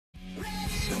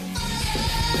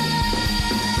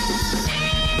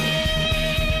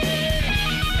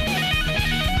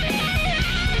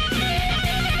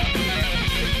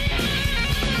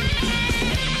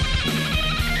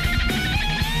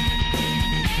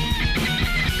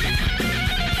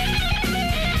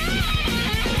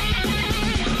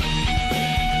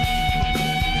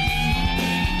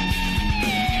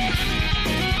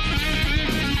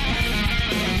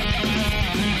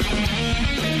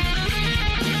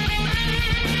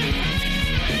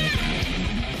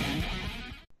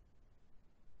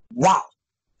Wow.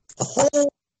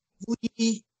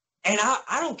 Holy, and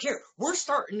I don't care. We're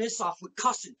starting this off with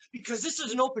cussing because this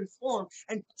is an open forum.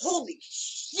 And holy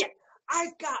shit,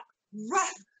 I've got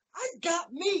Ref, I've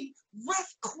got me,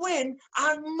 Ref Quinn,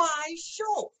 on my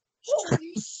show.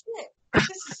 Holy shit. This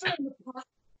is starting to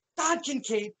Todd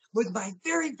Kincaid with my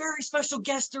very, very special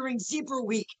guest during Zebra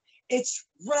Week. It's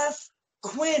Ref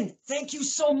Quinn. Thank you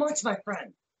so much, my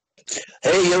friend.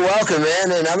 Hey, you're welcome,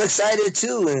 man, and I'm excited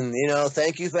too. And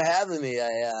thank you for having me.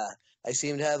 I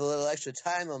seem to have a little extra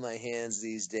time on my hands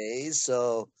these days,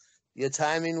 so your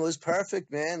timing was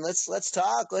perfect, man. Let's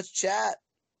talk. Let's chat.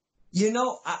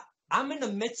 I'm in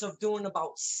the midst of doing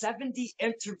about 70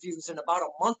 interviews in about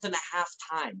a month and a half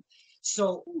time.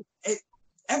 So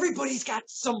everybody's got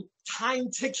some time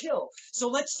to kill. So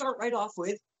let's start right off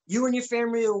with you and your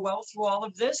family are well through all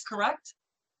of this, correct?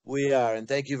 We are, and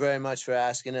thank you very much for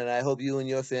asking. And I hope you and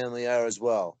your family are as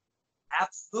well.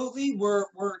 Absolutely. We're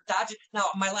dodging. Now,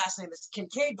 my last name is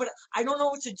Kincaid, but I don't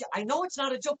know I know it's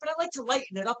not a joke, but I like to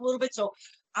lighten it up a little bit. So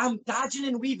I'm dodging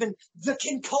and weaving the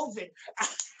Kincovid.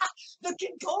 The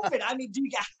Kincovid. I mean, do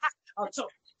you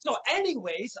so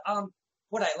anyways,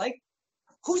 what I like,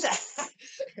 who's that?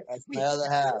 That's my other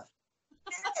half.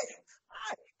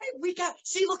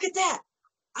 See, look at that.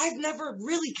 I've never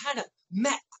really kind of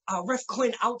met Ref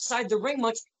Quinn outside the ring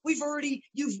much.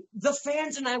 The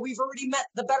fans and we've already met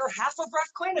the better half of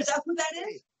Ref Quinn. Is that who that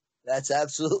is? That's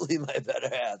absolutely my better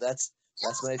half. That's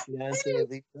my fiance,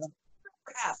 Lisa.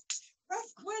 Half.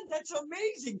 Ref Quinn, that's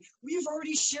amazing. We've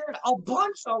already shared a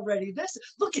bunch already.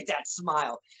 Look at that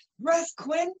smile. Ref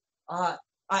Quinn,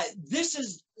 this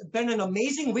has been an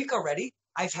amazing week already.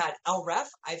 I've had El Ref.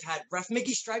 I've had Ref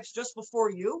Mickey Stripes just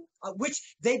before you,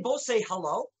 which they both say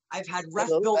hello. I've had Ref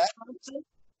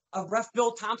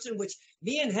Bill Thompson, which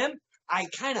me and him, I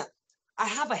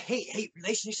have a hate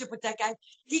relationship with that guy.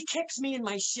 He kicks me in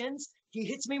my shins. He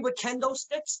hits me with kendo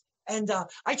sticks, and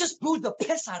I just booed the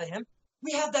piss out of him.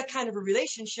 We have that kind of a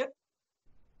relationship.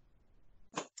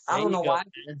 I don't know why.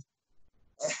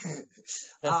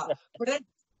 But then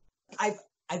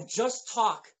I've just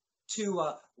talked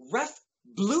to Ref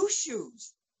Blue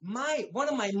Shoes, one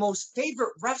of my most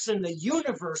favorite refs in the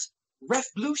universe, Ref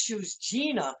Blue Shoes,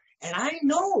 Gina, and I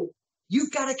know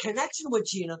you've got a connection with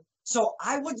Gina, so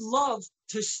I would love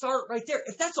to start right there,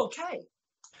 if that's okay.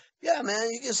 Yeah, man,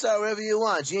 you can start wherever you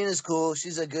want. Gina's cool.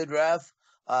 She's a good ref.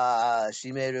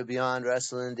 She made her Beyond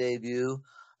Wrestling debut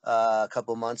a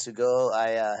couple months ago. I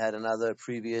had another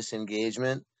previous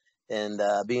engagement, and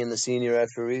being the senior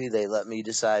referee, they let me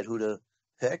decide who to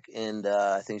pick, and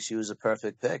I think she was a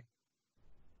perfect pick.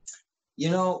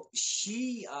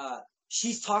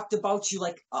 She's talked about you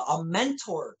like a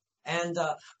mentor, and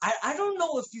I don't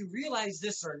know if you realize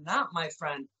this or not, my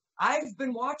friend. I've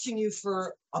been watching you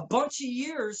for a bunch of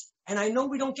years, and I know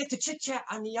we don't get to chit chat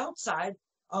on the outside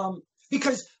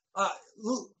because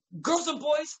girls and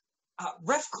boys,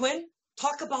 Ref Quinn,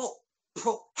 talk about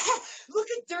look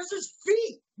at there's his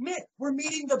feet. Man, we're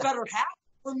meeting the better half.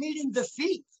 We're meeting the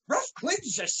feet. Ref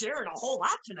Quinn's just sharing a whole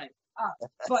lot tonight.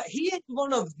 But he is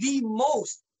one of the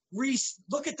most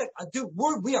look at the dude.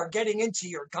 We are getting into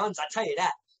your guns. I tell you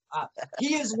that.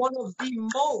 He is one of the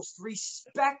most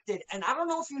respected, and I don't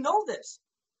know if you know this.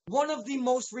 One of the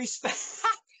most respected.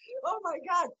 Oh my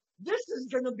God, this is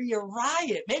gonna be a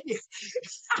riot. Maybe.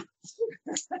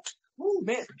 Ooh,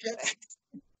 man.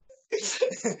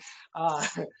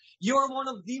 You're one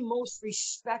of the most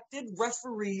respected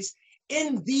referees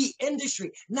in the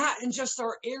industry, not in just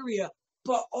our area,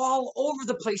 but all over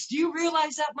the place. Do you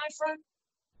realize that, my friend?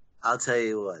 I'll tell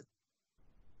you what.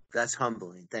 That's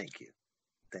humbling. Thank you.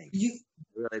 Thank you. I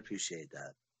really appreciate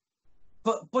that.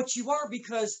 But you are,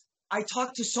 because I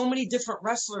talk to so many different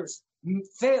wrestlers,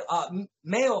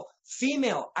 male,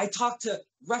 female. I talk to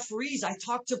referees. I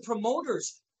talk to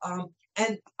promoters.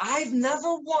 And I've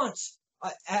never once,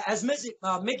 as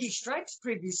Mickey Stripes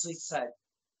previously said,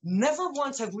 never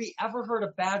once have we ever heard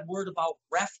a bad word about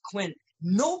Ref Quinn.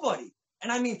 Nobody.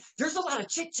 And I mean, there's a lot of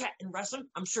chit chat in wrestling.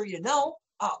 I'm sure you know,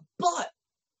 but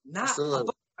not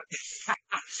about,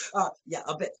 yeah,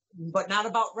 a bit, but not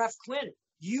about Ref Quinn.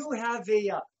 You have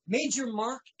a major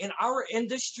mark in our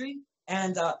industry,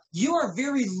 and you are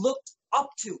very looked up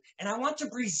to. And I want to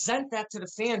present that to the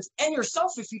fans and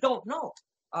yourself if you don't know,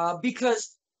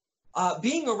 because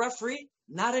being a referee,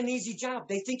 not an easy job.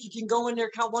 They think you can go in there,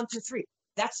 count 1, 2, 3.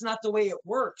 That's not the way it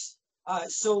works.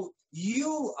 So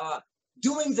you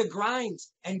doing the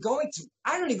grinds and going to,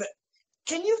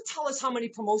 can you tell us how many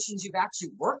promotions you've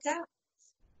actually worked at?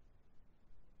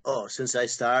 Oh, since I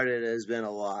started, it has been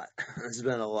a lot. It's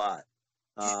been a lot.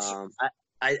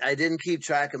 I didn't keep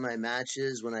track of my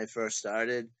matches when I first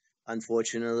started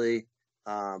unfortunately.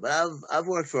 But I've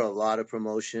worked for a lot of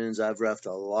promotions. I've reffed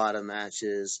a lot of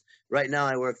matches. Right now,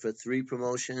 I work for 3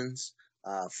 promotions,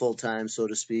 full time, so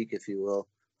to speak, if you will.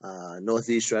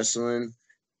 Northeast Wrestling,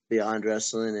 Beyond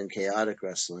Wrestling, and Chaotic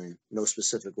Wrestling. No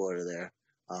specific order there.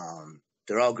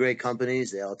 They're all great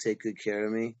companies. They all take good care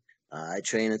of me. I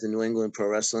train at the New England Pro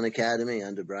Wrestling Academy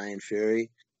under Brian Fury.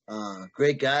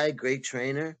 Great guy, great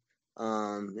trainer.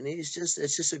 And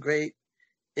it's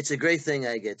a great thing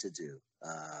I get to do.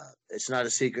 It's not a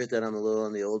secret that I'm a little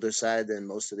on the older side than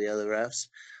most of the other refs,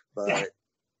 but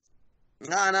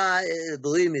no,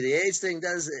 believe me, the age thing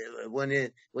does when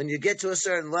you get to a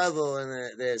certain level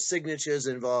and there's signatures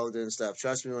involved and stuff.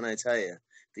 Trust me when I tell you,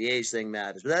 the age thing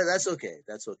matters. But that's okay.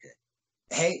 That's okay.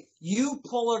 Hey, you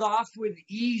pull it off with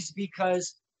ease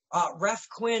because Ref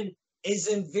Quinn is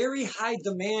in very high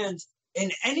demand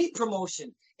in any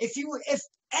promotion. If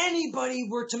anybody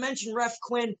were to mention Ref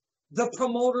Quinn, the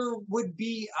promoter would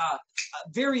be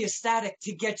very ecstatic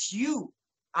to get you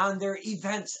on their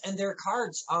events and their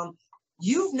cards.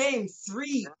 You've named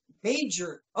 3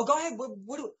 major. Oh, go ahead.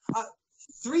 What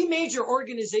 3 major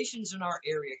organizations in our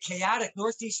area: Chaotic,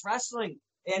 Northeast Wrestling,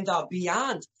 and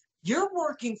Beyond. You're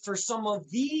working for some of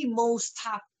the most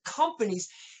top companies,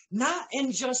 not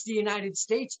in just the United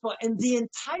States, but in the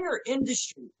entire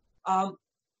industry.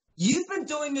 You've been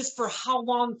doing this for how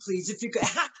long, please? If you could,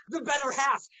 the better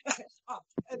half.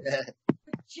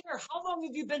 Share, how long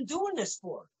have you been doing this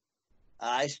for?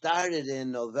 I started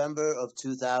in November of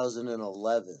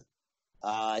 2011.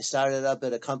 I started up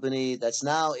at a company that's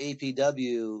now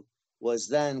APW, was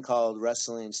then called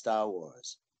Wrestling Star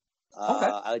Wars.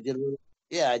 Okay. I did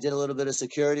a little bit of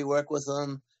security work with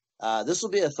them. This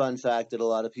will be a fun fact that a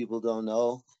lot of people don't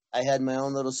know. I had my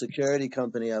own little security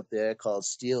company up there called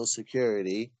Steel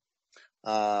Security.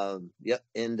 Yep,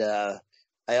 and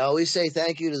I always say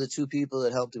thank you to the 2 people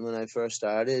that helped me when I first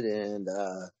started, and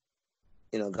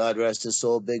God rest his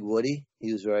soul, Big Woody.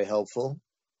 He was very helpful.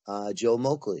 Joe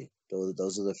Moakley.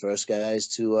 Those are the first guys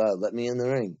to let me in the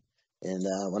ring. And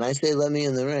when I say let me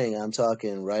in the ring, I'm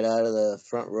talking right out of the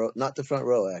front row. Not the front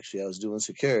row, actually. I was doing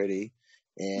security,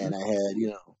 and I had,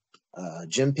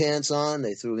 gym pants on.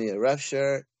 They threw me a ref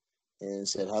shirt and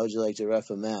said, "How would you like to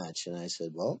ref a match?" And I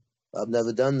said, "Well, I've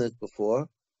never done this before."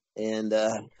 And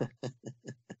but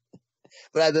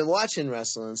I've been watching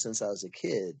wrestling since I was a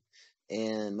kid.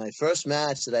 And my first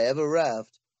match that I ever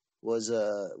reffed was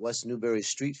a West Newbury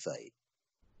street fight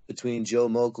between Joe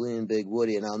Moakley and Big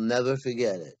Woody, and I'll never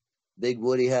forget it. Big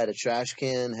Woody had a trash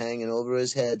can hanging over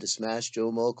his head to smash Joe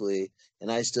Moakley,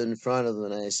 and I stood in front of him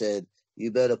and I said,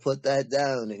 "You better put that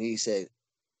down." And he said,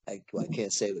 I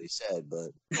can't say what he said,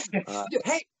 but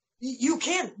hey, you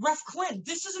can't, Ref Quinn.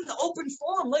 This is an open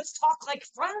forum. Let's talk like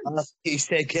friends. he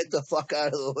said, "Get the fuck out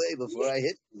of the way before I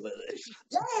hit you with it."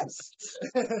 Yes.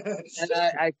 And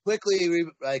I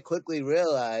quickly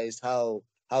realized how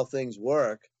things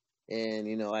work,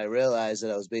 and I realized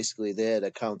that I was basically there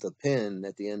to count the pin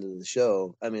at the end of the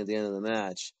show. I mean, at the end of the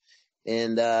match,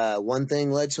 and one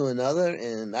thing led to another,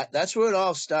 and that's where it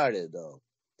all started, though.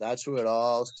 That's where it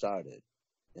all started,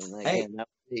 and again, that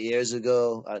was 8 years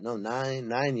ago. No,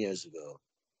 9 years ago.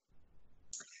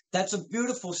 That's a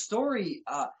beautiful story.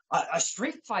 A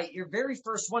street fight, your very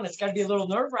first one. It's got to be a little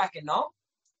nerve-wracking, no?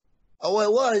 Oh,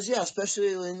 it was, yeah,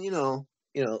 especially when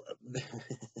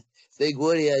Big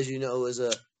Woody, as you know, was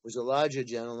a larger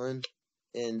gentleman,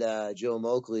 and Joe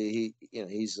Moakley,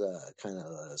 he's kind of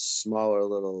a smaller,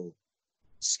 little,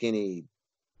 skinny,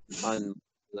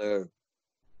 unmuscular,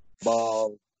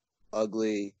 bald,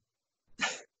 ugly.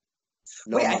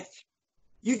 Wait,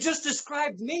 you just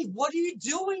described me. What are you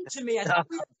doing to me?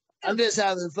 I'm just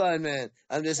having fun, man.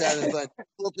 I'm just having fun.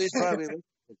 Please probably listen.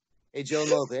 Hey, Joe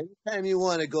Moakley, anytime you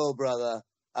want to go, brother,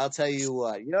 I'll tell you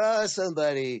what. You're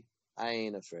somebody I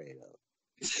ain't afraid of.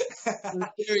 On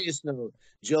a serious note,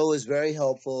 Joe was very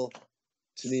helpful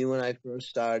to me when I first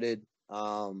started.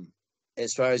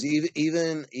 As far as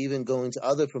even going to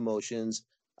other promotions,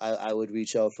 I would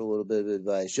reach out for a little bit of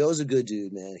advice. Joe's a good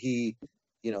dude, man. He,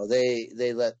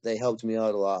 they helped me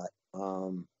out a lot.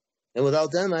 And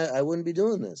without them, I wouldn't be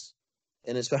doing this.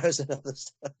 And as far as that other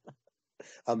stuff,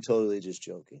 I'm totally just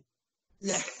joking.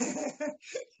 Yeah.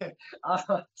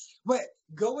 But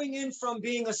going in from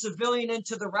being a civilian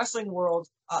into the wrestling world,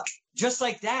 just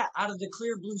like that, out of the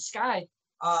clear blue sky,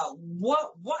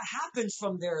 what happens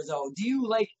from there though?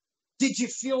 Did you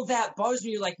feel that buzz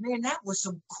and you're like, man, that was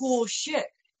some cool shit.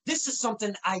 This is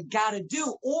something I gotta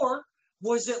do. Or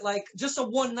was it like just a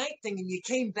one night thing and you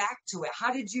came back to it?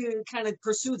 How did you kind of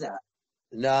pursue that?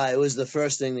 No, it was the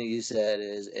first thing that you said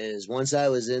is once I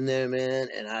was in there, man,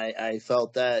 and I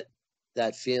felt that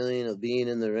that feeling of being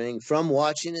in the ring from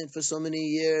watching it for so many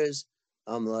years.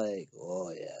 I'm like,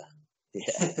 oh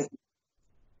yeah,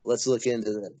 let's look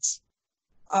into this.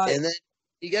 And then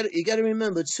you got to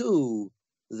remember too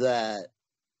that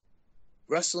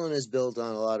wrestling is built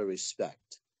on a lot of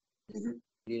respect, and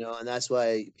that's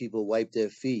why people wipe their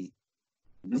feet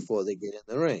before they get in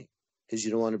the ring, because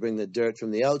you don't want to bring the dirt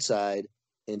from the outside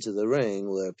into the ring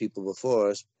where people before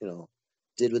us,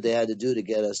 did what they had to do to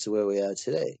get us to where we are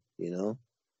today.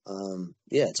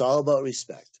 It's all about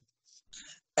respect.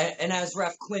 And as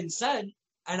Ref Quinn said,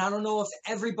 and I don't know if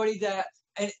everybody that,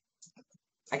 and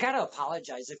I gotta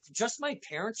apologize. If just my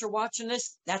parents are watching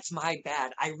this, that's my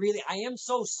bad. I am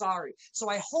so sorry. So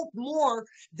I hope more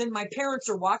than my parents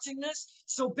are watching this.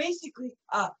 So basically,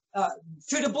 to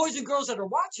the boys and girls that are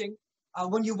watching,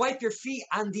 when you wipe your feet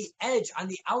on the edge, on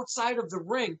the outside of the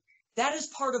ring, that is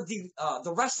part of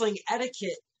the wrestling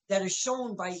etiquette that is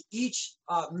shown by each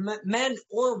man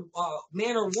or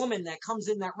woman that comes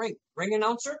in that ring. Ring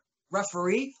announcer,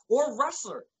 referee, or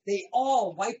wrestler. They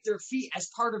all wipe their feet as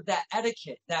part of that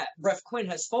etiquette that Ref Quinn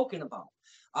has spoken about.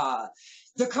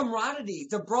 The camaraderie,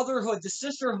 the brotherhood, the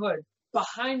sisterhood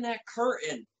behind that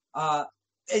curtain.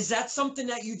 Is that something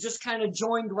that you just kind of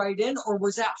joined right in, or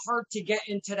was that hard to get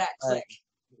into that clique?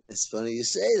 It's funny you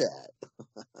say that.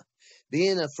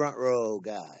 Being a front row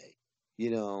guy,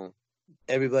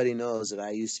 everybody knows that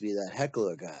I used to be that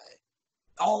heckler guy.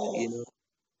 Oh.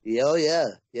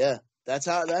 Yeah.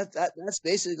 That's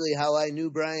basically how I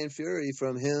knew Brian Fury,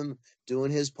 from him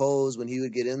doing his pose when he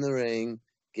would get in the ring,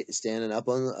 standing up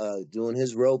on doing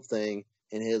his rope thing,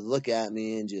 and he'd look at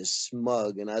me and just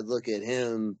smug, and I'd look at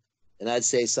him and I'd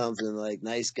say something like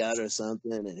 "nice gut" or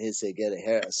something, and he'd say "get a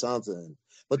hair" or something.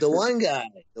 But the one guy,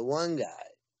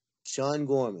 Sean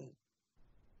Gorman.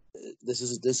 This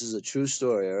is a true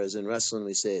story, or as in wrestling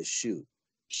we say, shoot.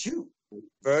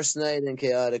 First night in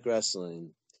Chaotic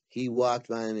Wrestling, he walked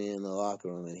by me in the locker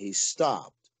room and he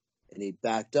stopped and he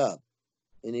backed up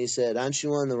and he said, "Aren't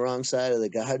you on the wrong side of the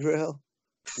guardrail?"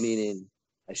 Meaning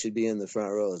I should be in the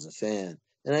front row as a fan.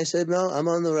 And I said, "No, I'm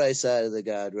on the right side of the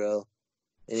guardrail."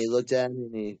 And he looked at me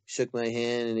and he shook my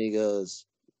hand and he goes,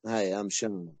 "Hi, I'm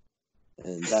Sean."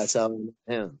 And that's how I met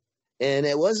him. And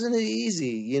it wasn't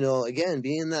easy, again,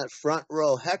 being that front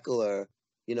row heckler,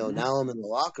 now I'm in the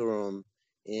locker room.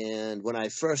 And when I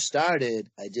first started,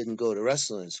 I didn't go to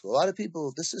wrestling school.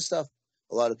 This is stuff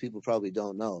a lot of people probably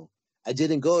don't know. I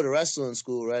didn't go to wrestling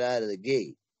school right out of the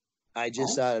gate. I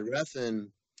just started reffing.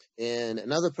 And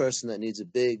another person that needs a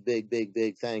big, big, big,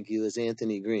 big thank you is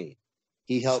Anthony Green.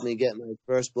 He helped me get my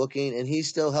first booking, and he's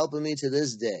still helping me to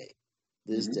this day.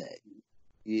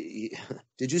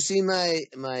 Did you see my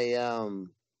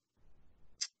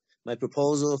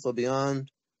proposal for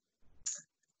Beyond?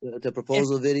 The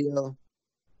proposal video?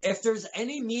 If there's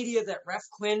any media that Ref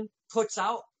Quinn puts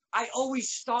out, I always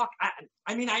stalk.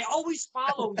 I always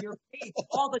follow your page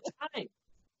all the time.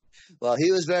 Well,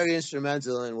 he was very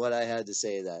instrumental in what I had to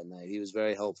say that night. He was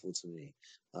very helpful to me.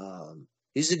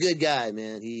 He's a good guy,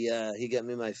 man. He got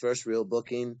me my first real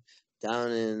booking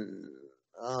down in,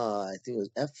 I think it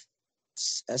was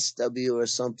SW or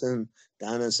something,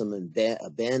 down in some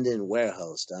abandoned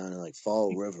warehouse down in like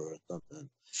Fall River or something.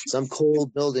 Some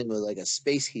cold building with like a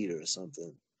space heater or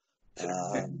something.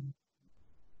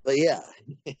 But yeah.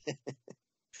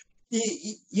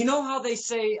 You know how they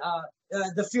say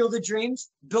the field of dreams,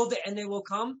 build it and they will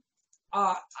come?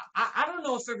 I don't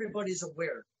know if everybody's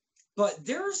aware, but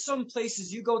there are some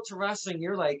places you go to wrestling,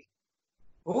 you're like,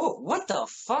 oh, what the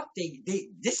fuck?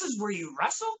 This is where you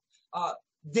wrestle?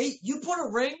 You put a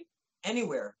ring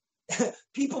anywhere,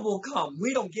 people will come.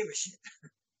 We don't give a shit.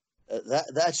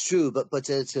 That's true, but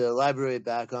to elaborate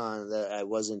back on that, I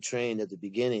wasn't trained at the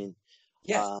beginning.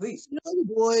 Yes, please. The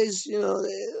boys, they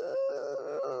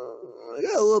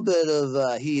got a little bit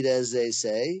of heat, as they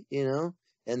say,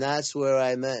 and that's where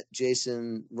I met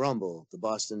Jason Rumble, the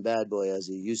Boston Bad Boy, as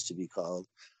he used to be called.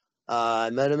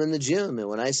 I met him in the gym, and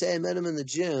when I say I met him in the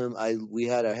gym, we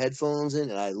had our headphones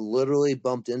in, and I literally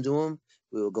bumped into him.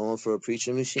 We were going for a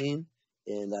preacher machine,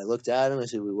 and I looked at him. I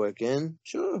said, "We work in?"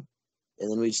 "Sure." And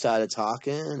then we started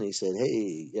talking, and he said,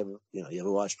 "Hey, you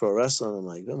ever watch pro wrestling?" I'm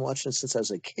like, "I've been watching it since I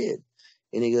was a kid."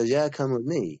 And he goes, "Yeah, come with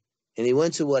me." And he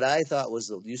went to what I thought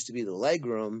used to be the leg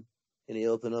room, and he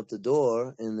opened up the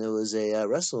door, and there was a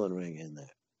wrestling ring in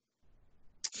there.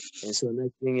 And so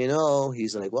next thing you know,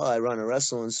 he's like, "Well, I run a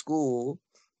wrestling school."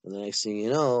 And the next thing you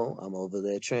know, I'm over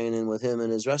there training with him in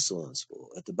his wrestling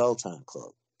school at the Belltown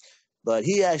Club. But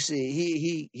he actually,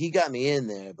 he got me in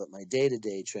there, but my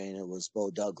day-to-day trainer was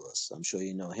Bo Douglas. I'm sure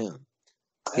you know him.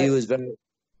 He was very,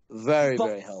 very,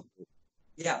 very helpful.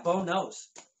 Yeah, Bo knows.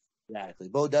 Exactly.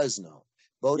 Bo does know.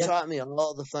 Bo Yeah. taught me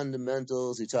all the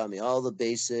fundamentals. He taught me all the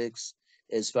basics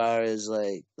as far as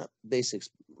like not basics,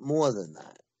 more than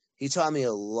that. He taught me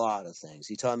a lot of things.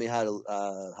 He taught me how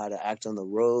to act on the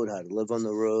road, how to live on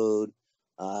the road.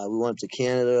 We went to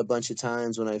Canada a bunch of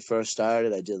times when I first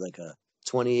started. I did like a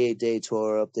 28-day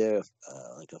tour up there,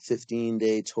 like a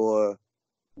 15-day tour.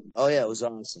 Oh yeah, it was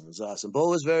awesome. It was awesome. Bo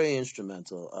was very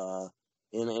instrumental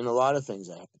in a lot of things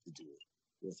I had to do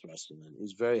with wrestling. He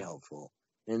was very helpful.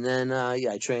 And then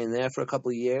yeah, I trained there for a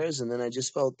couple of years, and then I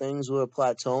just felt things were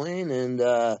plateauing, and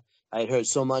I had heard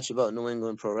so much about New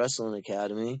England Pro Wrestling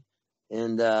Academy,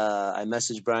 and I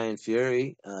messaged Brian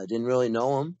Fury. Didn't really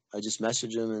know him. I just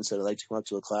messaged him and said I'd like to come up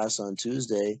to a class on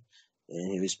Tuesday,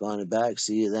 and he responded back,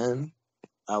 "See you then."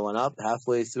 I went up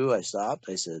halfway through. I stopped.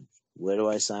 I said, "Where do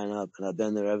I sign up?" And I've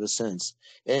been there ever since.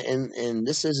 And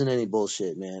this isn't any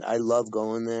bullshit, man. I love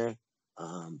going there.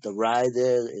 The ride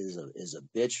there is a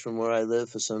bitch from where I live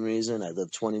for some reason. I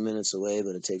live 20 minutes away,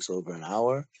 but it takes over an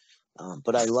hour.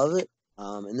 But I love it.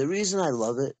 And the reason I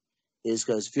love it is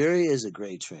because Fury is a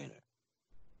great trainer.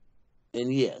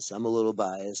 And yes, I'm a little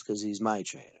biased because he's my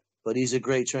trainer, but he's a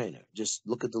great trainer. Just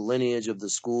look at the lineage of the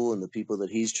school and the people that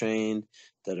he's trained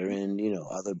that are in,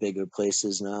 other bigger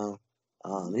places now.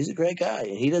 He's a great guy,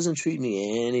 and he doesn't treat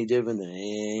me any different than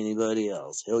anybody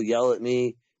else. He'll yell at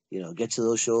me, get to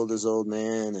those shoulders, old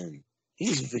man, and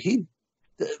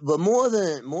but more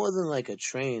than like a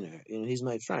trainer, he's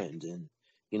my friend,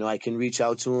 and I can reach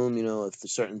out to him,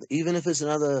 even if it's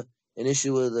an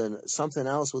issue with something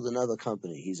else with another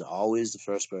company, he's always the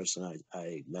first person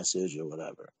I message or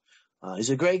whatever. He's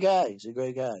a great guy. He's a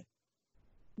great guy.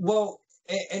 Well,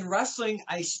 in wrestling,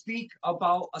 I speak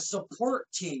about a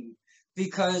support team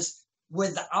because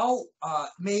without,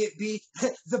 may it be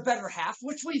the better half,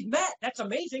 which we've met. That's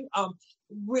amazing.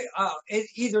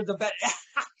 Either the better,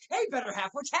 hey, better half,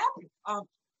 what's happening?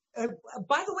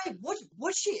 By the way,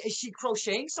 is she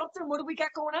crocheting something? What do we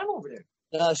got going on over there?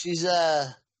 No, she's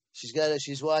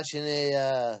she's watching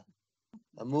a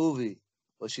movie.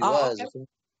 Well, she was. Okay.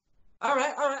 All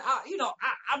right.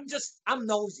 I'm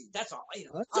nosy. That's all.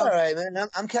 That's all right, man.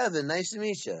 I'm Kevin. Nice to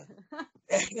meet you.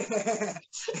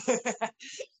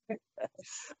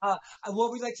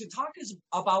 What we like to talk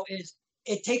about is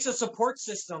it takes a support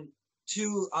system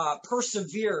to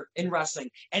persevere in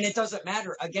wrestling, and it doesn't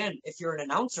matter. Again, if you're an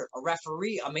announcer, a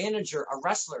referee, a manager, a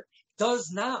wrestler,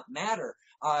 does not matter.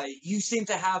 You seem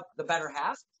to have the better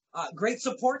half. Great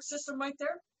support system right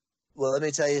there. Well, let me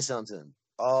tell you something.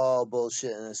 All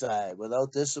bullshit aside,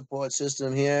 without this support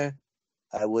system here,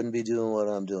 I wouldn't be doing what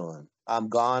I'm doing. I'm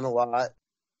gone a lot.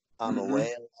 I'm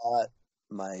away a lot.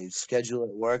 My schedule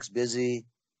at work's busy.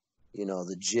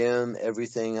 The gym,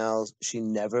 everything else. She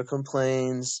never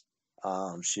complains.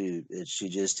 She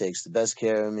just takes the best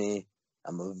care of me.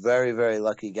 I'm a very, very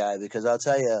lucky guy because I'll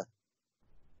tell you,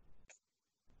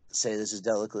 say this as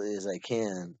delicately as I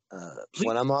can.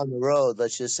 When I'm on the road,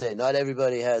 let's just say not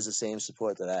everybody has the same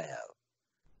support that I have.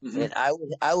 And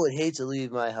I would hate to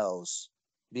leave my house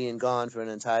being gone for an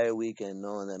entire weekend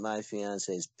knowing that my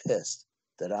fiance is pissed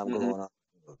that I'm going on.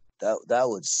 That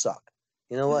would suck.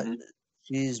 You know what?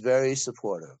 She's very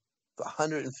supportive,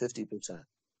 150%.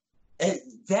 And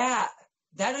that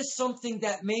is something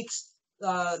that makes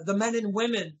the men and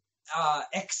women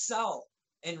excel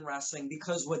in wrestling,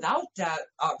 because without that,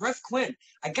 Ref Quinn,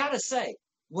 I gotta say,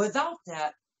 without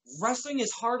that, wrestling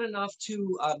is hard enough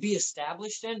to be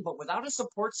established in, but without a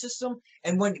support system,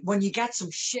 and when you got some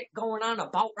shit going on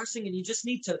about wrestling and you just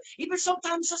need to, even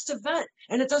sometimes just to vent,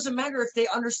 and it doesn't matter if they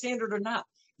understand it or not,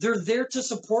 they're there to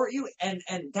support you, and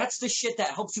that's the shit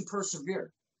that helps you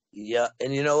persevere. Yeah,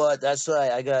 and you know what? That's why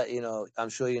I got, I'm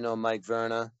sure you know Mike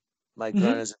Verna. Mike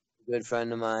Verna's a good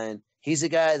friend of mine. He's a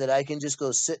guy that I can just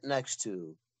go sit next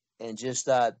to and just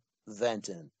start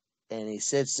venting. And he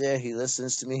sits there, he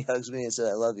listens to me, hugs me, and says,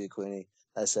 "I love you, Queenie."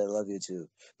 I said, "I love you too."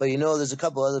 But there's a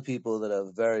couple other people that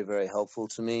are very, very helpful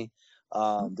to me.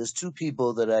 There's two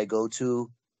people that I go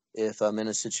to if I'm in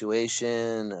a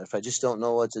situation, if I just don't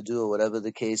know what to do or whatever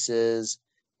the case is.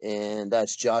 And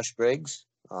that's Josh Briggs.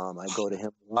 I go to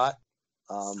him a lot.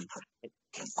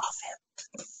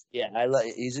 Yeah, I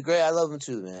love him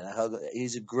too, man.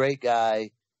 He's a great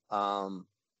guy.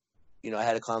 I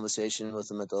had a conversation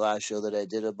with him at the last show that I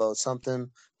did about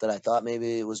something that I thought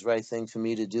maybe it was the right thing for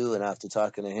me to do. And after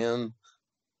talking to him,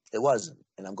 it wasn't.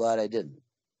 And I'm glad I didn't.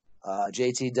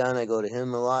 JT Dunn, I go to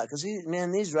him a lot because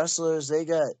these wrestlers, they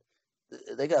got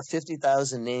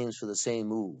 50,000 names for the same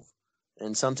move.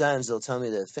 And sometimes they'll tell me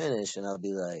their finish and I'll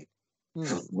be like,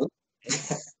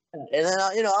 And then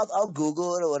I'll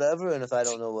Google it or whatever, and if I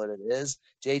don't know what it is,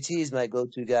 JT's my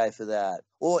go-to guy for that,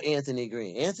 or Anthony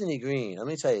Green. Anthony Green, let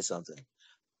me tell you something.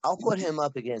 I'll put him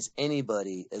up against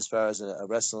anybody as far as a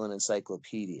wrestling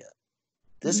encyclopedia.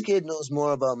 This kid knows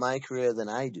more about my career than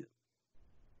I do.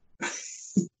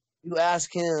 You ask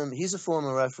him, he's a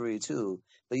former referee too,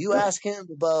 but you ask him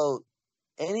about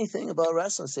anything about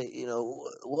wrestling, say,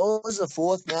 what was the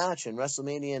fourth match in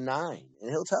WrestleMania 9? And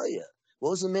he'll tell you. What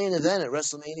was the main event at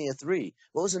WrestleMania 3?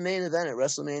 What was the main event at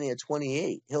WrestleMania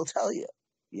 28? He'll tell you.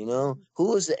 Who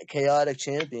was the chaotic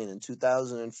champion in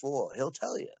 2004? He'll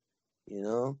tell you.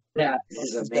 That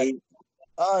is amazing.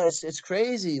 Oh, it's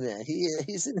crazy, man.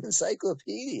 He's an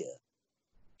encyclopedia.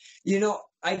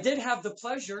 I did have the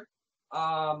pleasure.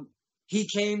 He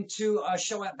came to a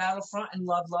show at Battlefront in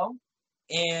Ludlow,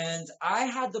 and I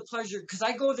had the pleasure because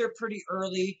I go there pretty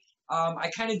early.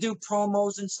 I kind of do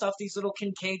promos and stuff, these little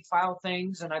Kincaid file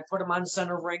things, and I put them on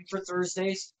center ring for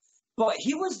Thursdays. But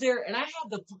he was there, and I had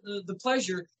the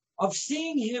pleasure of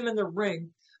seeing him in the ring,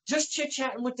 just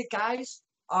chit-chatting with the guys.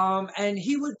 And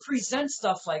he would present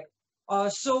stuff like,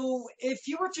 so if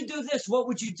you were to do this, what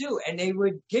would you do? And they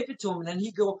would give it to him, and then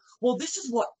he'd go, well, this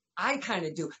is what I kind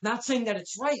of do. Not saying that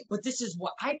it's right, but this is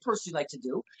what I personally like to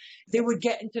do. They would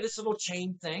get into this little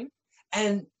chain thing,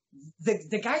 and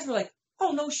the guys were like,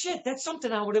 oh, no shit, that's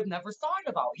something I would have never thought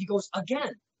about. He goes,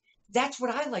 again, that's what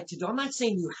I like to do. I'm not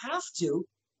saying you have to,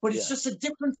 but it's just a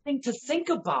different thing to think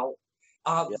about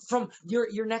from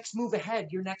your next move ahead,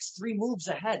 your next 3 moves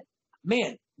ahead.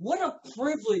 Man, what a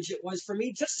privilege it was for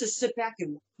me just to sit back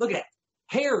and look at that.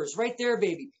 Hairs right there,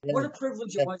 baby. Yeah. What a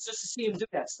privilege it was just to see him do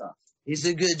that stuff. He's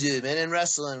a good dude, man. In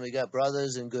wrestling, we got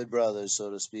brothers and good brothers, so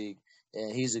to speak.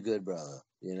 And he's a good brother.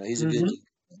 He's a good dude.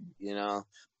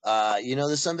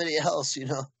 There's somebody else,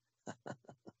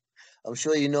 I'm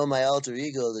sure you know my alter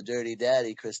ego, the Dirty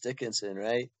Daddy, Chris Dickinson,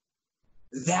 right?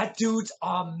 That dude's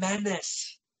a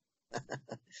menace.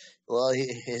 Well,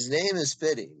 his name is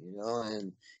fitting,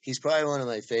 and he's probably one of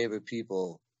my favorite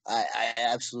people. I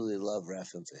absolutely love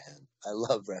reffing for him. I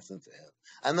love reffing for him.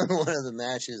 I remember one of the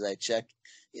matches I checked.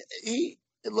 It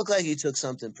looked like he took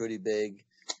something pretty big,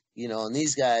 and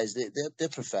these guys, they're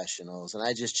professionals. And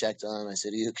I just checked on him. I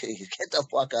said, okay, get the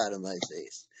fuck out of my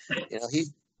face.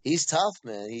 He's tough,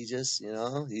 man. He just,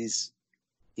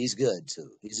 he's good too.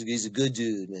 He's a good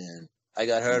dude, man. I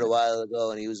got hurt a while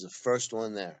ago, and he was the first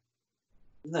one there.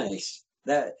 Nice.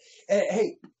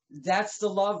 Hey, that's the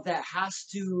love that has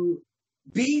to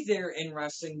be there in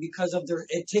wrestling because of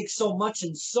it takes so much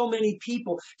and so many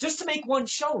people just to make one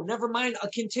show, never mind a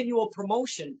continual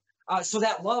promotion. So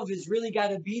that love has really got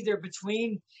to be there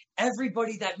between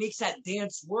everybody that makes that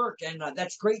dance work. And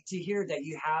that's great to hear that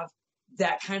you have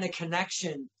that kind of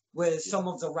connection with some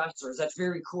of the wrestlers. That's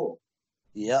very cool.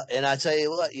 Yeah, and I tell you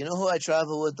what, who I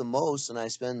travel with the most and I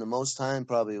spend the most time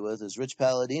probably with is Rich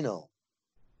Palladino.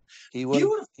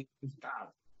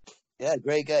 Yeah,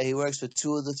 great guy. He works for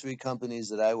 2 of the 3 companies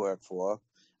that I work for.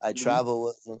 I travel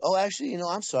with him. Oh, actually,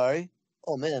 I'm sorry.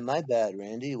 Oh, man, my bad,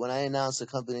 Randy. When I announced the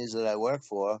companies that I work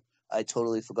for, I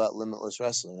totally forgot Limitless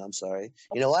Wrestling. I'm sorry.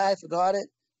 You know why I forgot it?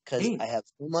 Because I have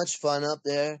so much fun up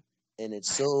there, and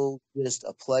it's so just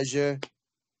a pleasure.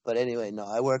 But anyway, no,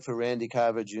 I work for Randy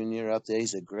Carver Jr. up there.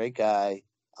 He's a great guy.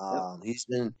 He's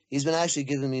been actually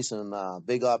giving me some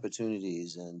big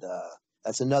opportunities, and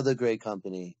that's another great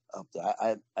company up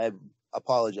there. I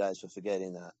apologize for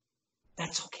forgetting that.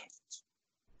 That's okay.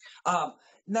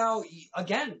 Now,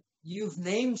 again, you've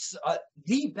named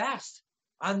the best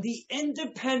on the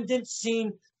independent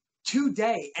scene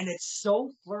today, and it's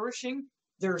so flourishing.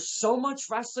 There's so much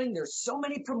wrestling. There's so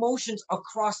many promotions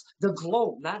across the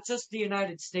globe, not just the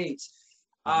United States.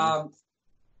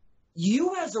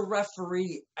 You as a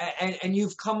referee, and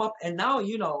you've come up, and now,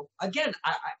 again,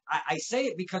 I say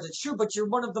it because it's true, but you're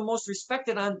one of the most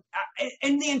respected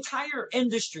in the entire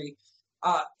industry.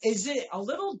 Is it a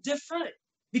little different?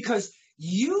 Because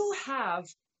you have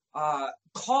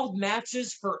called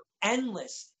matches for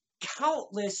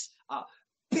countless,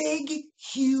 big,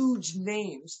 huge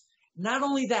names, not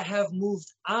only that have moved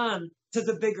on to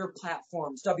the bigger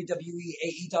platforms, WWE,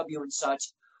 AEW, and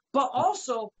such, but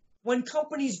also when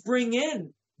companies bring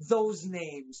in those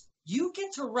names, you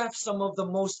get to ref some of the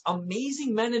most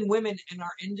amazing men and women in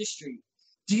our industry.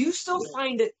 Do you still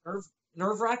find it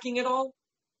nerve-wracking at all?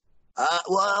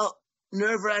 Well,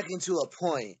 nerve-wracking to a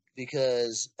point,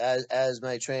 because as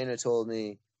my trainer told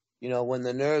me, when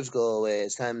the nerves go away,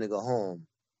 it's time to go home.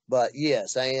 But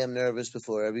yes, I am nervous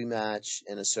before every match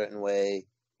in a certain way.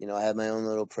 I have my own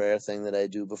little prayer thing that I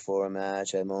do before a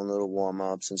match. I have my own little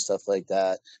warm-ups and stuff like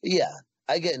that. Yeah,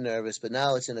 I get nervous, but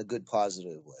now it's in a good,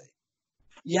 positive way.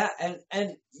 Yeah,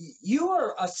 and you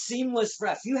are a seamless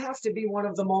ref. You have to be one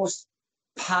of the most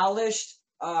polished,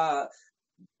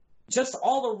 just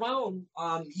all around.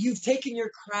 You've taken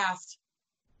your craft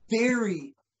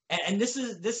very, and this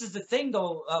is the thing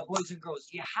though, boys and girls.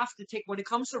 You have to take when it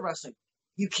comes to wrestling.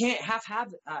 You can't have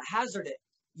hazard it.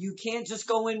 You can't just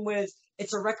go in with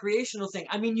it's a recreational thing.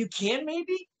 I mean, you can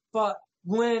maybe, but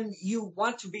when you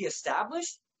want to be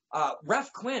established,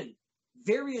 Ref Quinn,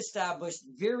 very established,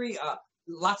 very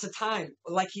lots of time,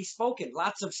 like he's spoken,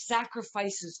 lots of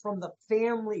sacrifices from the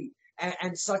family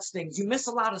and such things. You miss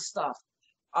a lot of stuff.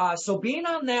 So being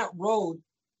on that road,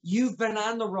 you've been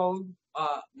on the road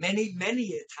many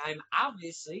a time,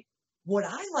 obviously. What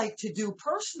I like to do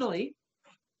personally,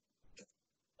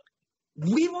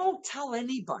 we won't tell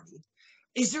anybody.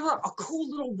 Is there a cool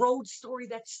little road story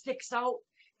that sticks out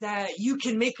that you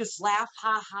can make us laugh,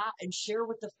 ha ha, and share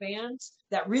with the fans?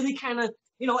 That really kind of,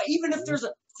 even if there's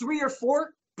 3 or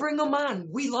 4, bring them on.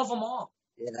 We love them all.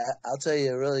 Yeah, I'll tell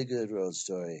you a really good road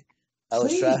story. I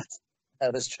was Please. I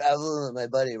was traveling with my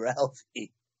buddy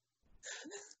Ralphie.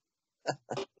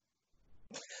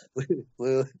 we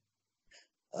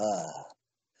all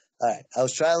right. I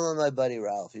was traveling with my buddy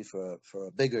Ralphie for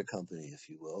a bigger company, if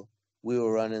you will. We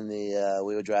were running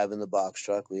we were driving the box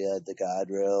truck. We had the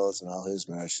guardrails and all his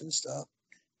merch and stuff.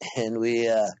 And we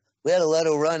had a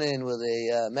little run in with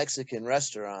a Mexican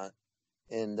restaurant,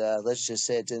 and let's just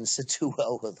say it didn't sit too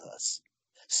well with us.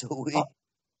 So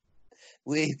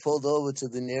we pulled over to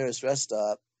the nearest rest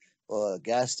stop or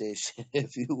gas station,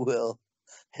 if you will,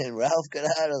 and Ralph got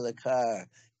out of the car,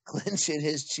 clenching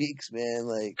his cheeks, man,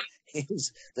 like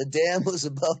the dam was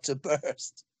about to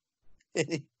burst.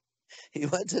 And he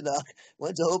went to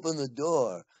open the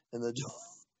door, and the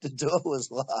door was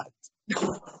locked.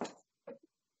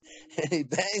 And he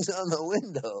bangs on the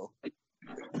window.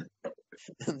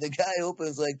 And the guy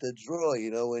opens like the drawer,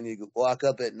 when you walk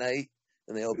up at night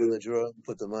and they open the drawer and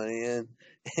put the money in.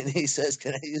 And he says,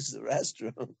 "Can I use the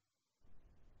restroom?"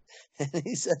 And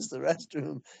he says the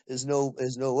restroom is no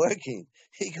working.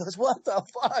 He goes, "What the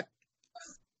fuck?"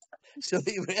 So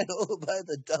he ran over by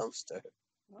the dumpster.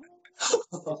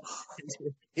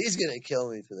 He's gonna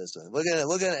kill me for this one. We're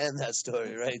gonna end that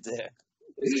story right there.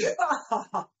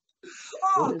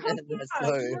 Oh, come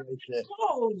on, you're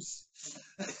close.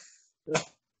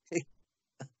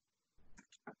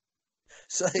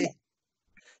 So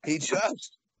he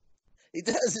trucks. He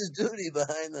does his duty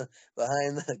behind the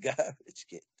garbage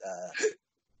can.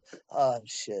 Oh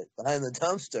shit! Behind the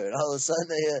dumpster, and all of a sudden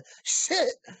they hear,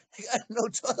 "Shit! I got no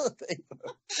toilet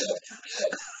paper,"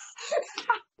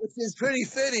 which is pretty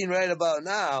fitting right about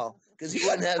now because he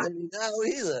wouldn't have any now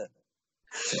either.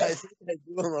 So I think I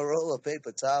threw him a roll of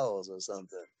paper towels or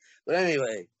something. But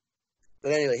anyway,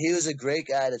 he was a great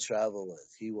guy to travel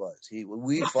with. He was.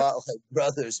 We fought like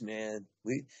brothers, man.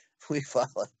 We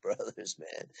fought like brothers,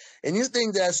 man. And you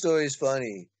think that story is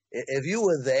funny? If you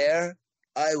were there,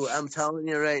 I'm telling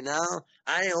you right now,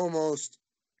 I almost.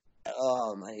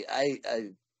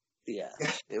 Yeah.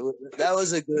 That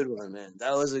was a good one, man.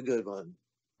 That was a good one.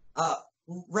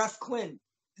 Ref Quinn,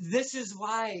 this is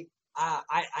why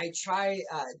I try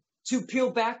to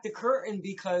peel back the curtain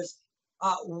because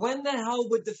when the hell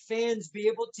would the fans be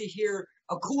able to hear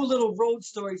a cool little road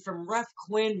story from Ref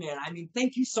Quinn, man? I mean,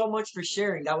 thank you so much for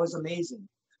sharing. That was amazing.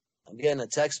 I'm getting a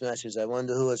text message. I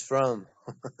wonder who it's from.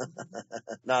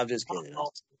 No, I'm just kidding.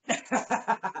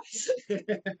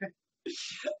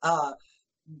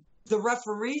 The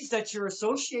referees that you're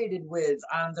associated with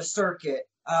on the circuit,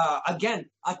 again,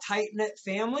 a tight-knit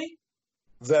family?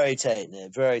 Very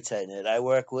tight-knit, very tight-knit. I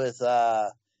work with,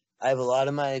 I have a lot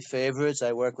of my favorites.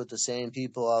 I work with the same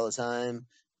people all the time.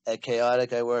 At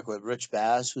Chaotic, I work with Rich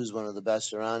Bass, who's one of the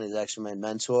best around. He's actually my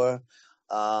mentor.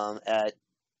 At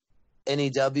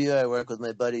NEW, I work with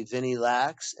my buddy Vinny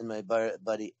Lax and my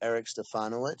buddy Eric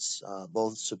Stefanowitz,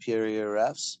 both superior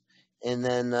refs. And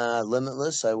then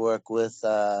Limitless, I work with,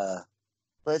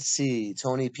 let's see,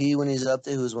 Tony P when he's up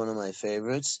there, who's one of my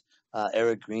favorites.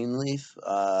 Eric Greenleaf.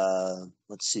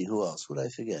 Let's see, who else would I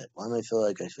forget? Why do I feel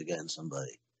like I'm forgetting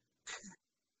somebody?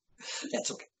 That's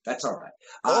okay. That's all right.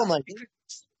 Oh my God.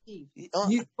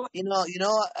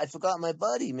 I forgot my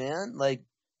buddy, man. Like,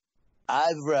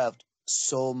 I've repped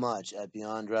so much at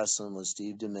Beyond Wrestling with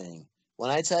Steve Domingue.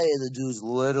 When I tell you the dude's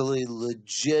literally,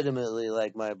 legitimately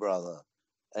like my brother.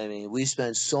 I mean, we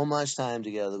spent so much time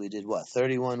together. We did,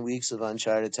 31 weeks of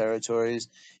Uncharted Territories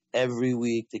every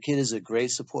week. The kid is a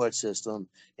great support system.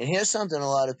 And here's something a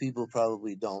lot of people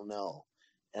probably don't know.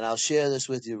 And I'll share this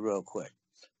with you real quick.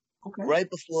 Okay. Right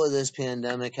before this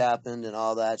pandemic happened and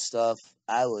all that stuff,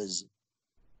 I was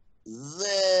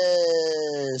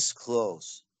this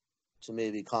close to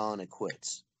maybe calling it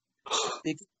quits.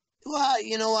 Well,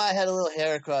 you know, I had a little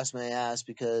hair across my ass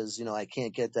because, you know, I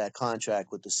can't get that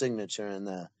contract with the signature and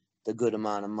the good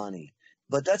amount of money.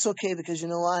 But that's okay because you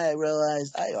know why? I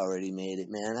realized I already made it,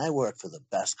 man. I work for the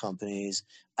best companies.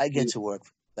 I get to work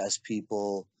for the best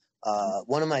people.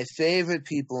 One of my favorite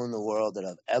people in the world that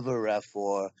I've ever ref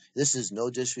for. This is no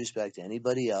disrespect to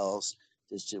anybody else.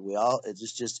 It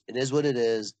is what it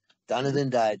is. Donovan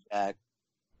Dijak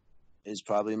is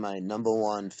probably my number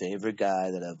one favorite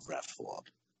guy that I've ref for.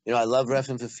 You know, I love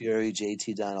reffing for Fury,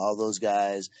 JT Dunn, all those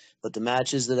guys. But the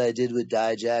matches that I did with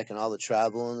Dijak and all the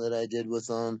traveling that I did with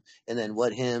him, and then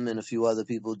what him and a few other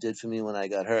people did for me when I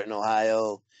got hurt in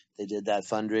Ohio, they did that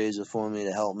fundraiser for me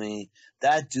to help me.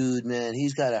 That dude, man,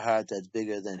 he's got a heart that's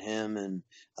bigger than him, and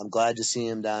I'm glad to see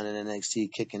him down in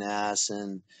NXT kicking ass.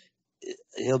 And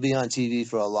he'll be on TV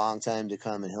for a long time to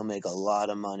come, and he'll make a lot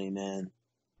of money, man.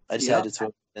 I just had to throw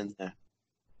it in there.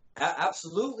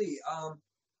 Absolutely.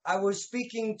 I was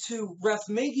speaking to Ref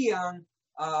Miggy on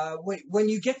when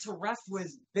you get to ref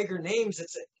with bigger names,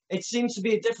 it seems to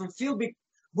be a different feel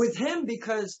with him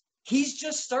because he's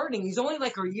just starting. He's only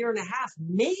like a year and a half,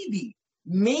 maybe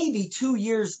 2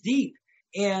 years deep.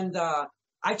 And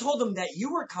I told him that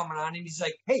you were coming on, and he's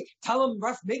like, "Hey, tell him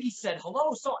Ref Miggy said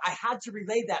hello." So I had to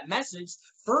relay that message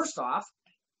first off.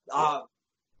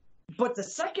 But the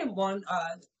second one,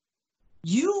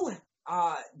 you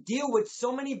deal with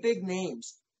so many big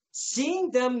names.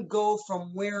 Seeing them go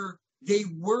from where they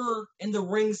were in the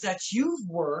rings that you've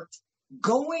worked,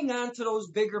 going onto those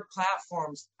bigger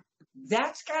platforms,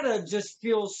 that's gotta just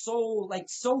feel so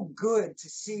good to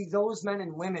see those men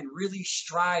and women really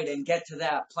stride and get to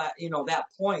that that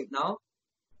point, no?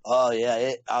 Oh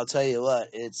yeah, I'll tell you what,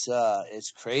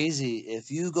 it's crazy. If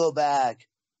you go back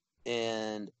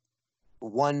and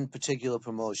one particular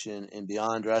promotion in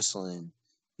Beyond Wrestling,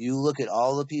 you look at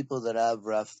all the people that I've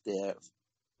refed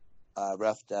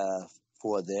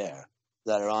for there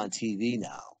that are on TV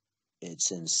now.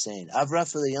 It's insane. I've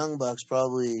refed for the Young Bucks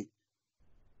probably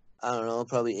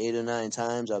 8 or 9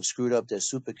 times. I've screwed up their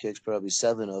super kicks probably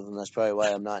 7 of them. That's probably why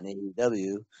I'm not in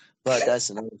AEW. But that's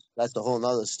a whole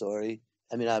nother story.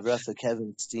 I mean, I've refed for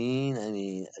Kevin Steen. I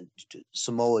mean,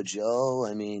 Samoa Joe.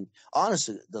 I mean,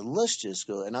 honestly, the list just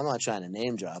goes. And I'm not trying to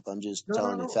name drop. I'm just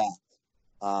telling you facts.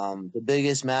 The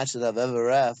biggest match that I've ever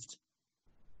refed.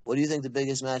 What do you think the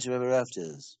biggest match I've ever refed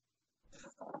is?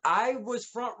 I was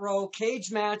front row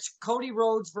cage match, Cody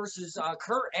Rhodes versus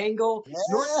Kurt Angle.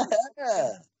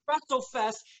 Yeah.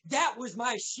 WrestleFest. That was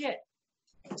my shit.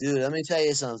 Dude, let me tell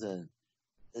you something.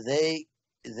 They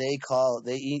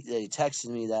texted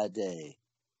me that day,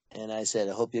 and I said,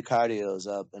 "I hope your cardio's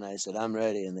up." And I said, "I'm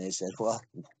ready." And they said, "Well,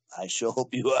 I sure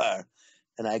hope you are."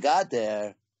 And I got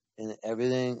there, and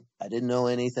everything. I didn't know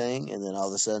anything, and then all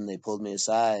of a sudden they pulled me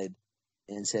aside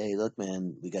and say, "Hey, look,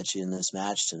 man, we got you in this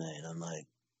match tonight." And I'm like,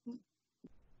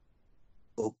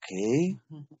 okay.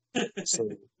 So,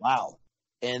 wow.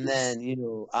 And then,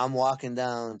 I'm walking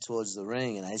down towards the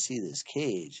ring and I see this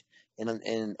cage.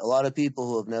 And a lot of people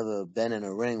who have never been in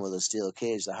a ring with a steel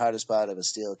cage, the hardest part of a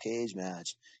steel cage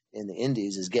match in the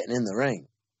indies is getting in the ring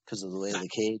because of the way the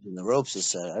cage and the ropes are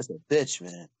set. That's a bitch,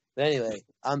 man. But anyway,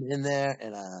 I'm in there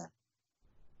and I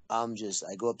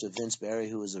go up to Vince Barry,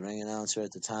 who was the ring announcer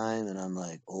at the time, and I'm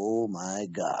like, oh my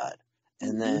God.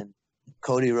 And then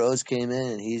Cody Rhodes came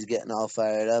in and he's getting all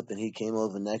fired up and he came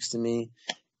over next to me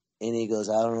and he goes,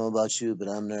 "I don't know about you, but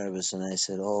I'm nervous." And I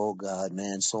said, "Oh God,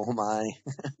 man, so am I."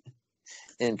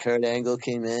 And Kurt Angle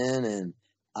came in and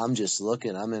I'm just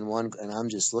looking. I'm in one and I'm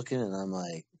just looking and I'm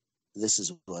like, this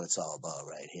is what it's all about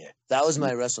right here. That was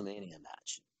my WrestleMania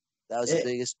match. That was the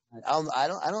biggest. I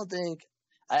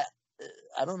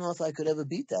don't know if I could ever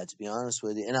beat that, to be honest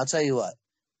with you. And I'll tell you what,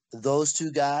 those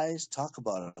two guys, talk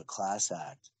about a class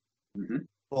act.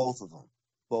 Both of them.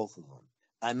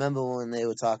 I remember when they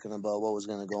were talking about what was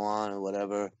going to go on or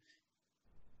whatever.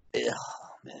 Oh,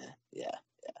 man. Yeah.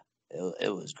 It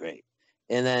was great.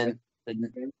 And then,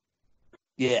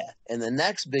 and the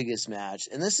next biggest match,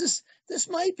 and this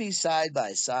might be side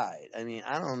by side. I mean,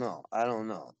 I don't know.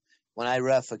 When I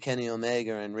ref for Kenny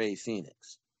Omega and Rey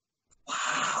Fenix.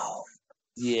 Wow.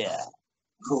 Yeah.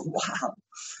 Wow.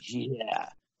 Yeah.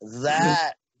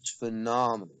 That is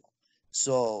phenomenal.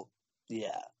 So,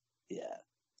 yeah.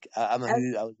 I was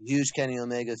a huge Kenny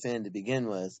Omega fan to begin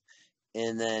with.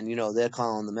 And then, they're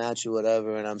calling the match or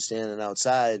whatever, and I'm standing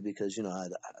outside because,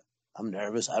 I'm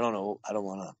nervous. I don't know. I don't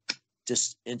want to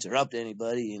just interrupt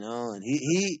anybody, And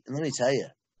he let me tell you,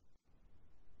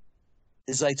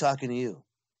 it's like talking to you.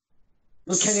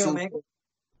 Kenny Omega?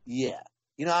 Yeah.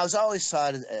 I was always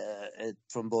taught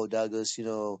from Bo Douglas,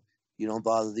 you You don't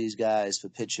bother these guys for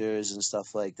pictures and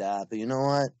stuff like that. But you know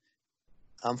what?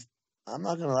 I'm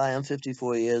not gonna lie. I'm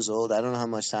 54 years old. I don't know how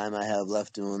much time I have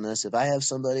left doing this. If I have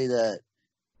somebody that,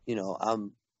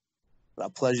 I'm a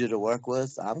pleasure to work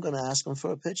with, I'm gonna ask him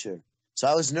for a picture. So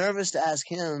I was nervous to ask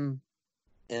him,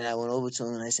 and I went over to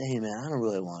him and I said, "Hey man, I don't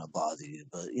really want to bother you,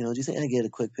 but do you think I can get a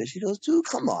quick picture?" He goes, "Dude,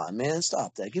 come on, man,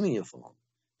 stop that. Give me your phone."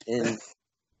 And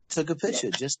took a picture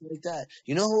just like that.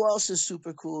 You know who else is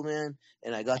super cool, man?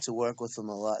 And I got to work with him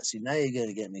a lot. See, now you're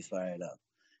gonna get me fired up.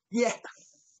 Yeah.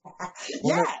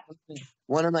 One Yeah. of,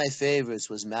 one of my favorites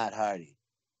was Matt Hardy.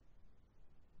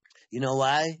 You know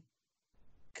why?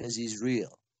 Because he's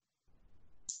real.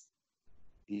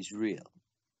 He's real.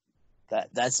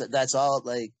 That's all.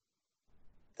 Like,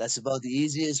 that's about the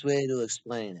easiest way to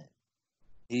explain it.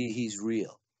 He's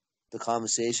real. The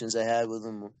conversations I had with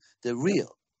him, they're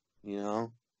real. Yeah.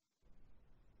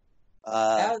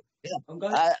 Man,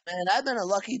 I've been a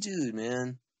lucky dude,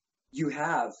 man. You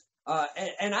have.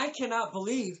 And I cannot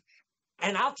believe,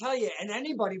 and I'll tell you, and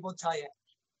anybody will tell you,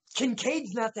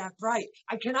 Kincaid's not that bright.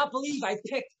 I cannot believe I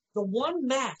picked the one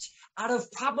match out of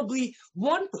probably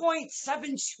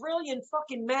 1.7 trillion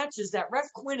fucking matches that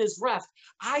Ref Quinn has ref.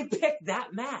 I picked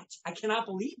that match. I cannot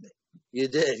believe it. You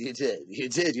did. You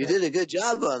did a good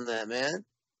job on that, man.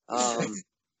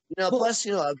 Plus,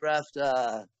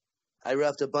 I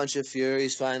reffed a bunch of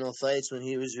Fury's final fights when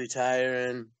he was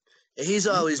retiring. He's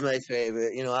always my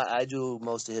favorite. I do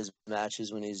most of his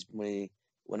matches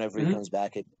whenever he comes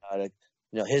back at Chaotic.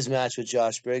 His match with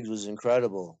Josh Briggs was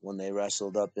incredible when they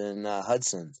wrestled up in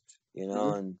Hudson.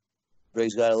 And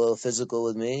Briggs got a little physical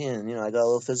with me, and I got a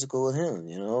little physical with him.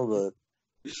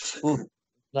 But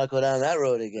not go down that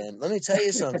road again. Let me tell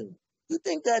you something. You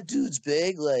think that dude's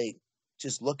big? Like,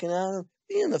 just looking at him,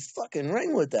 be in the fucking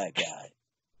ring with that guy.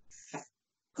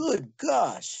 Good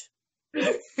gosh.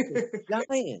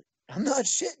 Giant. I'm not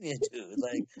shitting you, dude.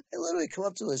 Like, I literally come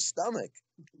up to his stomach.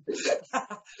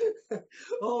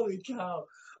 Holy cow.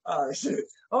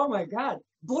 Oh my God.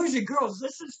 Boys and girls,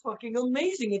 this is fucking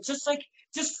amazing. It's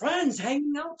just friends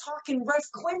hanging out, talking Ref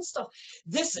Quinn stuff.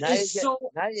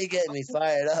 Now you're getting me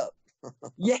fired up.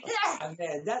 Yeah,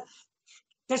 man.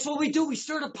 That's what we do. We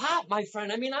stir the pot, my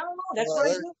friend. I mean, I don't know. That's what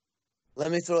I do. Let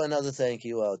me throw another thank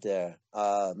you out there.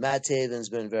 Matt Taven's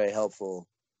been very helpful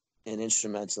and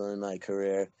instrumental in my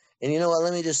career. And you know what?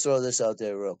 Let me just throw this out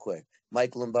there real quick.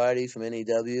 Mike Lombardi from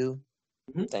NEW,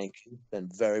 thank you. Been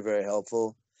very, very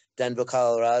helpful. Denver,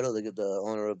 Colorado, the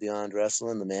owner of Beyond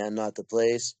Wrestling, the man, not the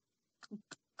place.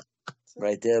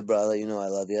 Right there, brother. I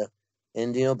love you.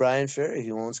 And, Brian Ferry,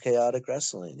 who owns Chaotic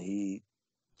Wrestling.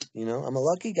 I'm a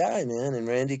lucky guy, man. And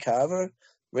Randy Carver.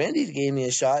 Randy gave me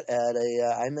a shot at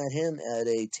I met him at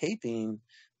a taping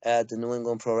at the New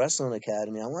England Pro Wrestling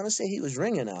Academy. I want to say he was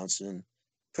ring announcing.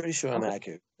 Pretty sure I'm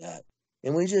accurate with that.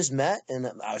 And we just met, and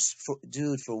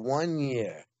for 1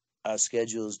 year, our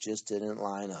schedules just didn't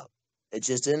line up. It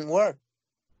just didn't work.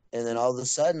 And then all of a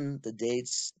sudden, the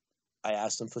dates, I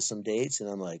asked him for some dates, and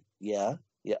I'm like, yeah.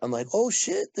 I'm like, oh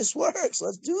shit, this works.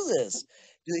 Let's do this.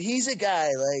 Dude, he's a guy,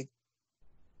 like,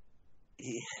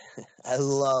 I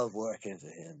love working for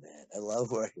him, man. I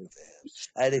love working for him.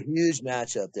 I had a huge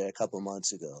match up there a couple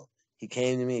months ago. He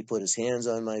came to me, he put his hands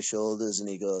on my shoulders, and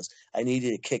he goes, I need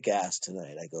you to kick ass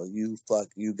tonight. I go, you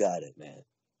got it, man.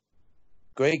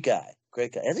 Great guy. I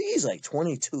think he's like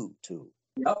 22, too.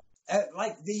 Yep.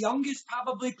 Like the youngest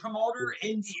probably promoter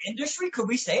in the industry. Could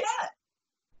we say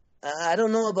that? I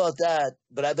don't know about that,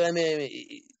 but I mean,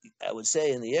 I would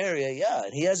say in the area, yeah.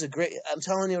 And he has I'm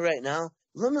telling you right now,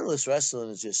 Limitless Wrestling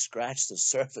has just scratched the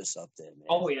surface up there, man.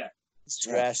 Oh, yeah.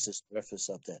 Scratched the surface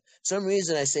up there. Some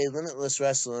reason I say Limitless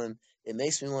Wrestling, it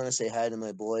makes me want to say hi to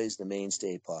my boys, the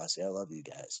Mainstay Posse. I love you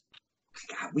guys.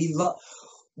 God,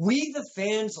 we the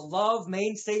fans love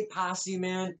Mainstay Posse,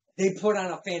 man. They put on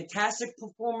a fantastic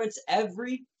performance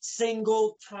every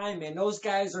single time, man. Those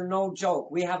guys are no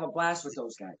joke. We have a blast with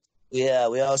those guys. Yeah,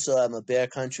 I'm a Bear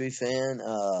Country fan.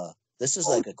 This is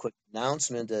like a quick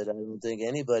announcement that I don't think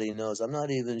anybody knows. I'm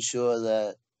not even sure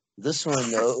that this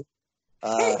one knows.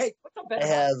 Hey, what's up, I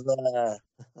have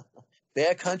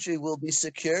Bear Country will be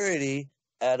security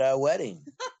at our wedding.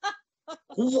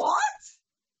 What?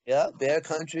 Yeah, Bear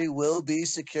Country will be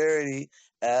security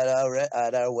at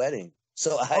our wedding.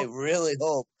 So I really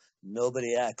hope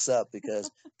nobody acts up,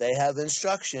 because they have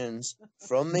instructions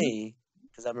from me,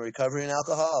 because I'm a recovering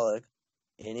alcoholic.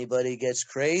 Anybody gets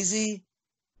crazy,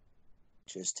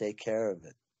 just take care of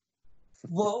it.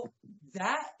 Well,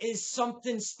 that is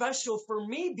something special for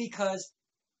me, because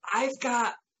I've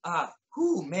got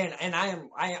man, and I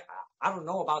don't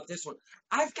know about this one.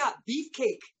 I've got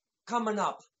Beefcake coming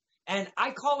up And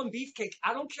I call him Beefcake.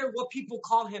 I don't care what people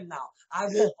call him now. I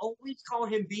will always call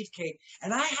him Beefcake.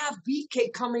 And I have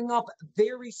Beefcake coming up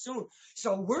very soon.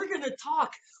 So we're going to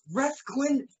talk Ref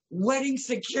Quinn wedding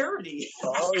security.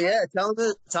 Oh yeah,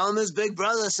 tell him his big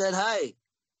brother said hi.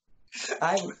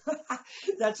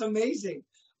 That's amazing.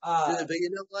 Dude, but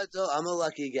you know what though? I'm a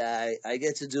lucky guy. I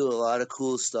get to do a lot of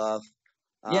cool stuff.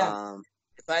 Yeah.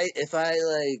 If I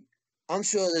like, I'm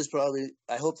sure there's probably.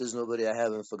 I hope there's nobody I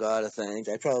haven't forgot to thank.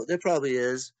 There probably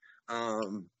is.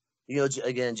 Again,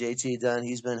 JT Dunn,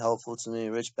 he's been helpful to me.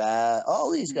 Rich Bat,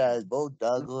 all these guys, Bo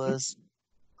Douglas,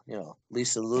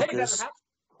 Lisa Lucas.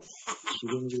 She's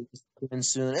gonna be coming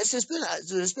soon.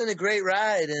 It's been a great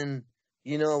ride, and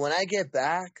when I get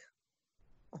back,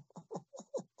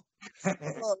 it's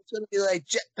gonna be like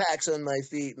jetpacks on my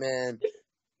feet, man.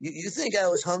 You think I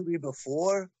was hungry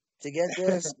before to get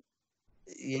this?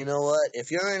 You know what?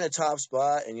 If you're in a top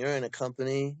spot and you're in a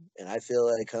company, and I feel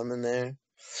like coming there.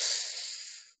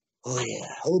 Oh yeah.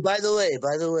 Oh, by the way,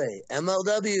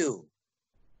 MLW.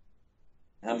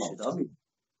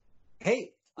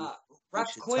 Hey,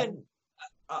 Ref Quinn.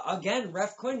 Again,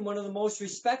 Ref Quinn, one of the most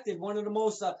respected, one of the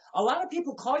most. A lot of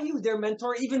people call you their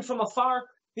mentor, even from afar,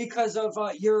 because of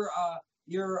your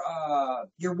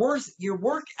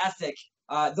work ethic,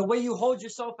 the way you hold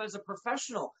yourself as a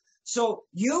professional. So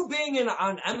you being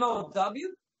on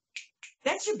MLW,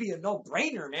 that should be a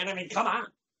no-brainer, man. I mean, come on.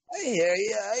 I hear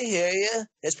you.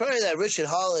 It's probably that Richard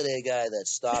Holiday guy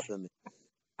that's stopping me.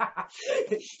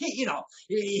 He's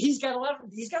got a lot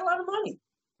of money.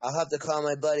 I'll have to call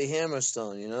my buddy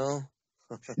Hammerstone,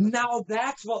 Now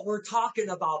that's what we're talking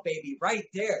about, baby, right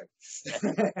there.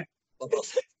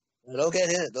 Don't get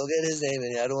his name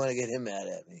in here. I don't want to get him mad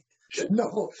at me.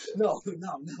 No.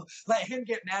 Let him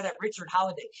get mad at Richard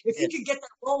Holiday. If you could get that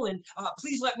rolling,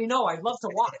 please let me know. I'd love to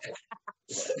watch.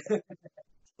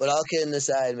 But all kidding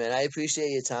aside, man, I appreciate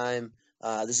your time.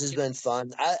 This has been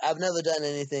fun. I've never done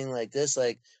anything like this.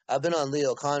 Like, I've been on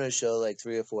Leo Connor's show like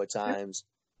 3 or 4 times.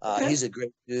 He's a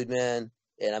great dude, man.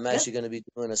 And I'm actually going to be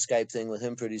doing a Skype thing with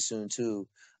him pretty soon, too.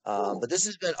 But this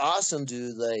has been awesome,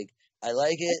 dude. Like, I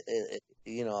like it.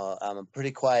 I'm a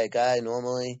pretty quiet guy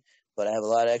normally, but I have a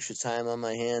lot of extra time on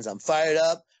my hands. I'm fired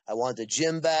up. I want the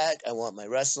gym back. I want my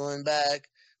wrestling back.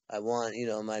 I want,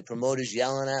 my promoters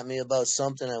yelling at me about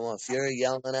something. I want Fury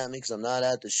yelling at me because I'm not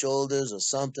at the shoulders or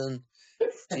something.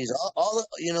 Jeez,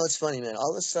 it's funny, man.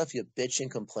 All the stuff you bitch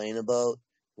and complain about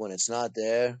when it's not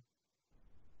there,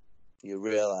 you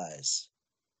realize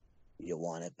you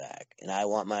want it back. And I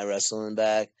want my wrestling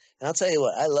back. And I'll tell you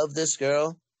what, I love this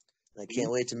girl. I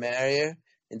can't wait to marry her.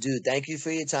 And, dude, thank you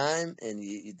for your time. And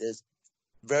this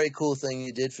very cool thing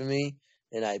you did for me.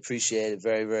 And I appreciate it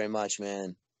very, very much,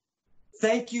 man.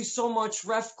 Thank you so much,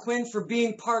 Ref Quinn, for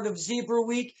being part of Zebra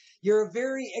Week. You're a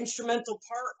very instrumental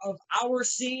part of our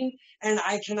scene, and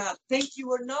I cannot thank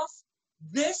you enough.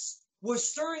 This was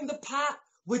Stirring the Pot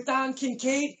with Don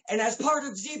Kincaid, and as part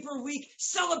of Zebra Week,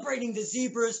 celebrating the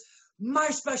Zebras, my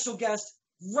special guest,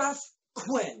 Ref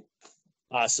Quinn.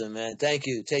 Awesome, man. Thank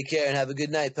you. Take care and have a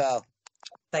good night, pal.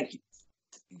 Thank you.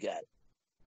 You got it.